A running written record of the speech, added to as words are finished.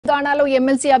తెలంగాణలో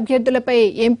ఎమ్మెల్సీ అభ్యర్థులపై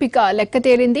ఎంపిక లెక్క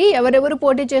తేలింది. ఎవరెవరు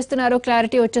పోటీ చేస్తున్నారో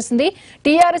క్లారిటీ వచ్చేసింది.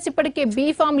 టీఆర్ఎస్ ఇప్పటికే బి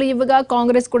ఫామ్లు ఇవ్వగా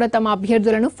కాంగ్రెస్ కూడా తమ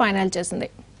అభ్యర్థులను ఫైనల్ చేసింది.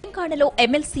 తెలంగాణలో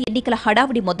ఎమ్మెల్సీ ఎన్నికల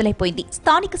హడావుడి మొదలైపోయింది.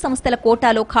 స్థానిక సంస్థల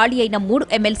కోటాలో ఖాళీ అయిన 3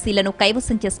 ఎమ్మెల్సీలను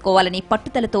కైవసం చేసుకోవాలని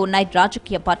పట్టుదలతో ఉన్నాయి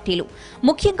రాజకీయ పార్టీలు.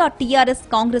 ముఖ్యంగా టీఆర్ఎస్,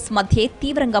 కాంగ్రెస్ మధ్య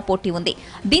తీవ్రంగా పోటీ ఉంది.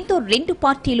 దీంతో 2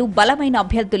 పార్టీలు బలమైన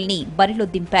అభ్యర్థుల్ని బరిలో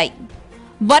దింపాయి.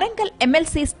 వరంగల్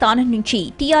ఎమ్మెల్సీ స్థానం నుంచి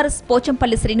టీఆర్ఎస్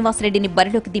పోచంపల్లి శ్రీనివాసరెడ్డిని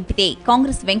బరిలోకి దింపితే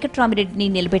కాంగ్రెస్ వెంకట్రామిరెడ్డిని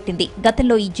నిలబెట్టింది.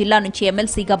 గతంలో ఈ జిల్లా నుంచి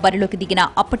ఎమ్మెల్సీగా బరిలోకి దిగిన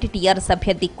అప్పటి టీఆర్ఎస్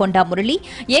అభ్యర్థి కొండా మురళి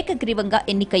ఏకగ్రీవంగా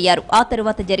ఎన్నికయ్యారు. ఆ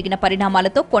తర్వాత జరిగిన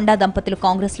పరిణామాలతో కొండా దంపతులు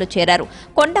కాంగ్రెస్ లో చేరారు.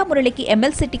 కొండా మురళికి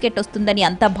ఎమ్మెల్సీ టికెట్ వస్తుందని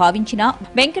అంతా భావించినా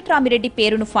వెంకట్రామిరెడ్డి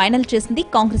పేరును ఫైనల్ చేసింది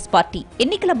కాంగ్రెస్ పార్టీ.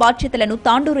 ఎన్నికల బాధ్యతలను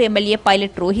తాండూరు ఎమ్మెల్యే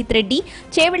పైలట్ రోహిత్ రెడ్డి,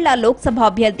 చేవెళ్ల లోక్సభ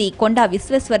అభ్యర్థి కొండా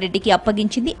విశ్వేశ్వరరెడ్డికి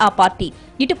అప్పగించింది ఆ పార్టీ.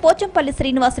 ఇటు పోచంపల్లి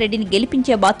శ్రీనివాసరెడ్డిని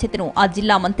గెలిపించే బాధ్యతను ఆ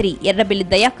జిల్లా మంత్రి ఎర్రబెల్లి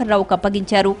దయాకర్ రావుకు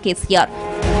అప్పగించారు కేసీఆర్.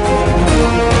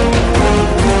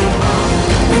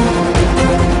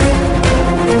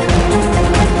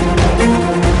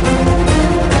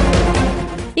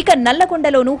 ఇక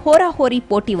నల్లగొండలోనూ హోరాహోరీ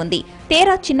పోటీ ఉంది.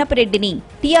 తేరా చిన్నపరెడ్డిని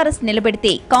టీఆర్ఎస్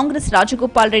నిలబెడితే కాంగ్రెస్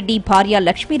రాజగోపాల్ రెడ్డి భార్య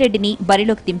లక్ష్మీరెడ్డిని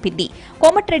బరిలోకి దింపింది.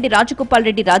 కోమటిరెడ్డి రాజగోపాల్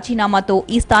రెడ్డి రాజీనామాతో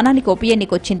ఈ స్థానానికి ఉప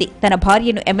ఎన్నికొచ్చింది. తన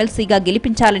భార్యను ఎమ్మెల్సీగా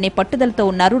గెలిపించాలనే పట్టుదలతో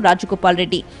ఉన్నారు రాజగోపాల్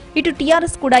రెడ్డి. ఇటు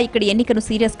టీఆర్ఎస్ కూడా ఇక్కడి ఎన్నికను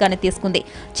సీరియస్ గానే తీసుకుంది.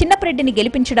 చిన్నపరెడ్డిని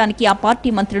గెలిపించడానికి ఆ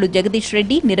పార్టీ మంత్రులు జగదీష్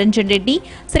రెడ్డి, నిరంజన్ రెడ్డి,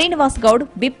 శ్రీనివాస్ గౌడ్,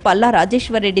 బిప్ పల్లా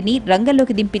రాజేశ్వర్ రెడ్డిని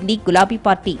రంగంలోకి దింపింది గులాబీ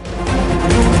పార్టీ.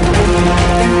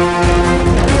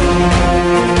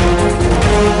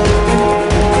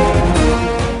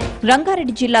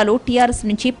 రంగారెడ్డి జిల్లాలో టీఆర్ఎస్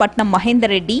నుంచి పట్నం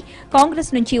మహేందర్ రెడ్డి,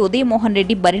 కాంగ్రెస్ నుంచి ఉదయమోహన్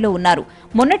రెడ్డి బరిలో ఉన్నారు.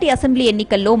 మొన్నటి అసెంబ్లీ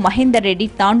ఎన్నికల్లో మహేందర్ రెడ్డి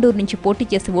తాండూరు నుంచి పోటీ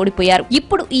చేసి ఓడిపోయారు.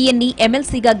 ఇప్పుడు ఈయన్ని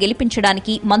ఎమ్మెల్సీగా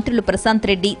గెలిపించడానికి మంత్రులు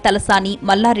ప్రశాంత్ రెడ్డి, తలసాని,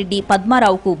 మల్లారెడ్డి,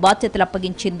 పద్మారావుకు బాధ్యతలు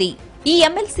అప్పగించింది. ఈ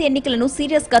ఎమ్మెల్సీ ఎన్నికలను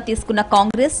సీరియస్ గా తీసుకున్న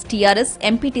కాంగ్రెస్, టీఆర్ఎస్,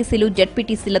 ఎంపీటీసీలు,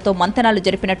 జెడ్పీటీసీలతో మంతనాలు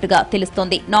జరిపినట్టుగా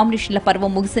తెలుస్తోంది. నామినేషన్ల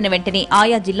పర్వం ముగిసిన వెంటనే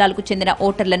ఆయా జిల్లాలకు చెందిన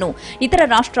ఓటర్లను ఇతర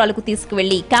రాష్ట్రాలకు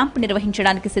తీసుకువెళ్లి క్యాంపు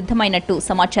నిర్వహించడానికి సిద్దమైనట్టు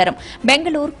సమాచారం.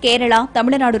 బెంగళూరు, కేరళ,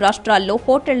 తమిళనాడు రాష్ట్రాల్లో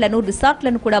హోటళ్లను,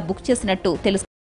 రిసార్ట్లను కూడా బుక్ చేసినట్టు తెలుస్తోంది.